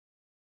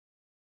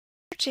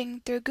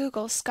Searching through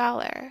Google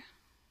Scholar.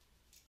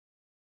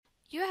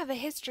 You have a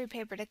history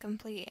paper to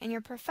complete and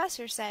your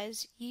professor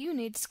says you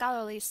need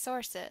scholarly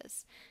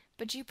sources,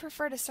 but you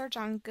prefer to search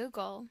on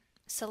Google.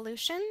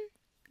 Solution?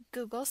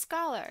 Google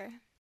Scholar.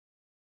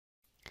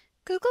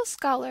 Google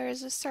Scholar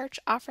is a search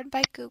offered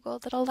by Google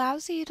that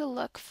allows you to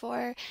look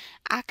for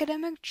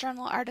academic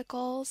journal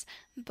articles,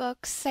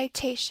 books,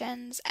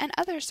 citations, and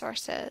other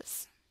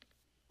sources.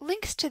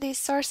 Links to these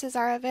sources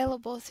are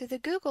available through the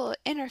Google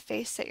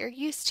interface that you're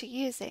used to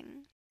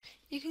using.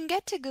 You can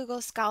get to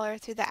Google Scholar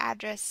through the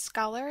address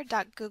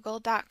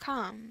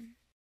scholar.google.com.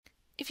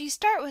 If you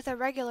start with a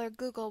regular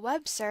Google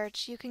web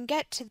search, you can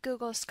get to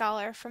Google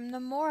Scholar from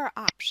the More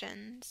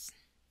options.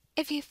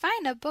 If you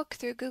find a book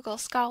through Google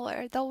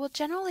Scholar, there will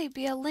generally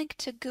be a link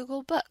to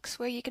Google Books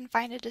where you can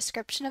find a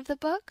description of the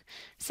book,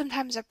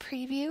 sometimes a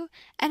preview,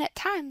 and at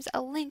times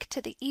a link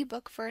to the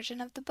ebook version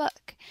of the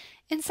book.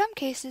 In some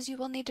cases, you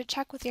will need to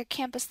check with your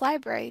campus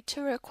library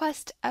to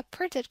request a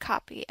printed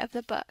copy of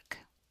the book.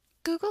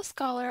 Google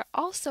Scholar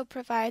also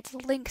provides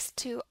links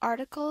to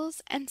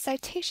articles and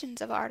citations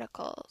of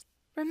articles.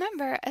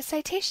 Remember, a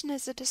citation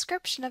is a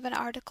description of an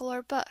article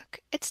or book.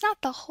 It's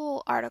not the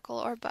whole article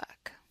or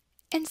book.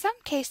 In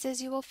some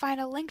cases, you will find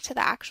a link to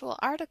the actual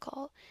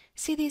article.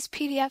 See these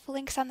PDF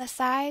links on the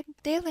side?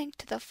 They link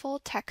to the full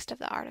text of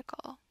the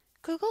article.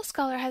 Google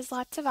Scholar has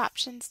lots of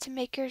options to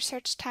make your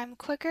search time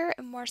quicker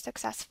and more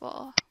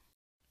successful.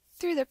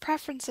 Through the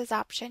Preferences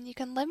option, you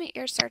can limit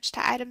your search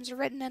to items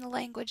written in a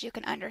language you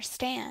can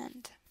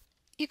understand.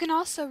 You can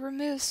also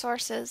remove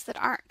sources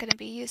that aren't going to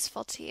be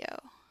useful to you.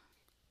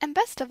 And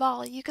best of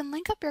all, you can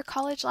link up your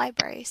college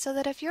library so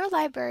that if your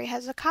library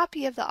has a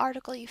copy of the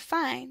article you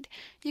find,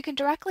 you can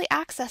directly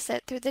access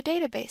it through the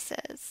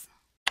databases.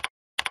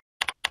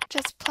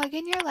 Just plug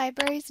in your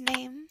library's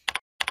name,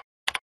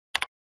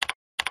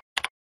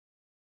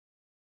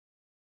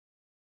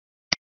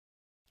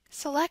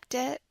 select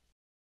it,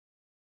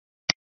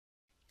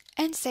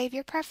 and save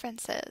your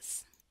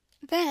preferences.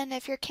 Then,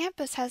 if your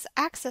campus has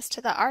access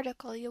to the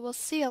article, you will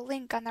see a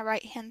link on the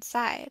right-hand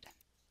side.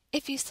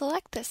 If you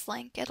select this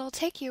link, it'll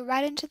take you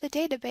right into the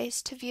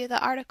database to view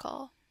the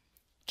article.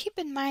 Keep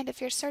in mind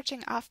if you're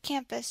searching off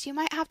campus, you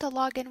might have to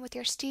log in with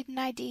your student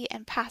ID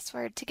and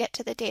password to get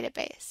to the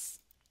database.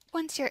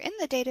 Once you're in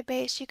the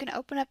database, you can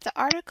open up the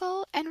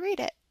article and read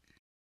it.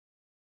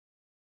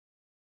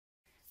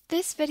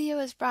 This video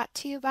is brought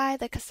to you by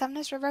the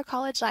Cosumnes River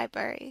College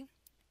Library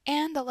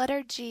and the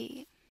letter G.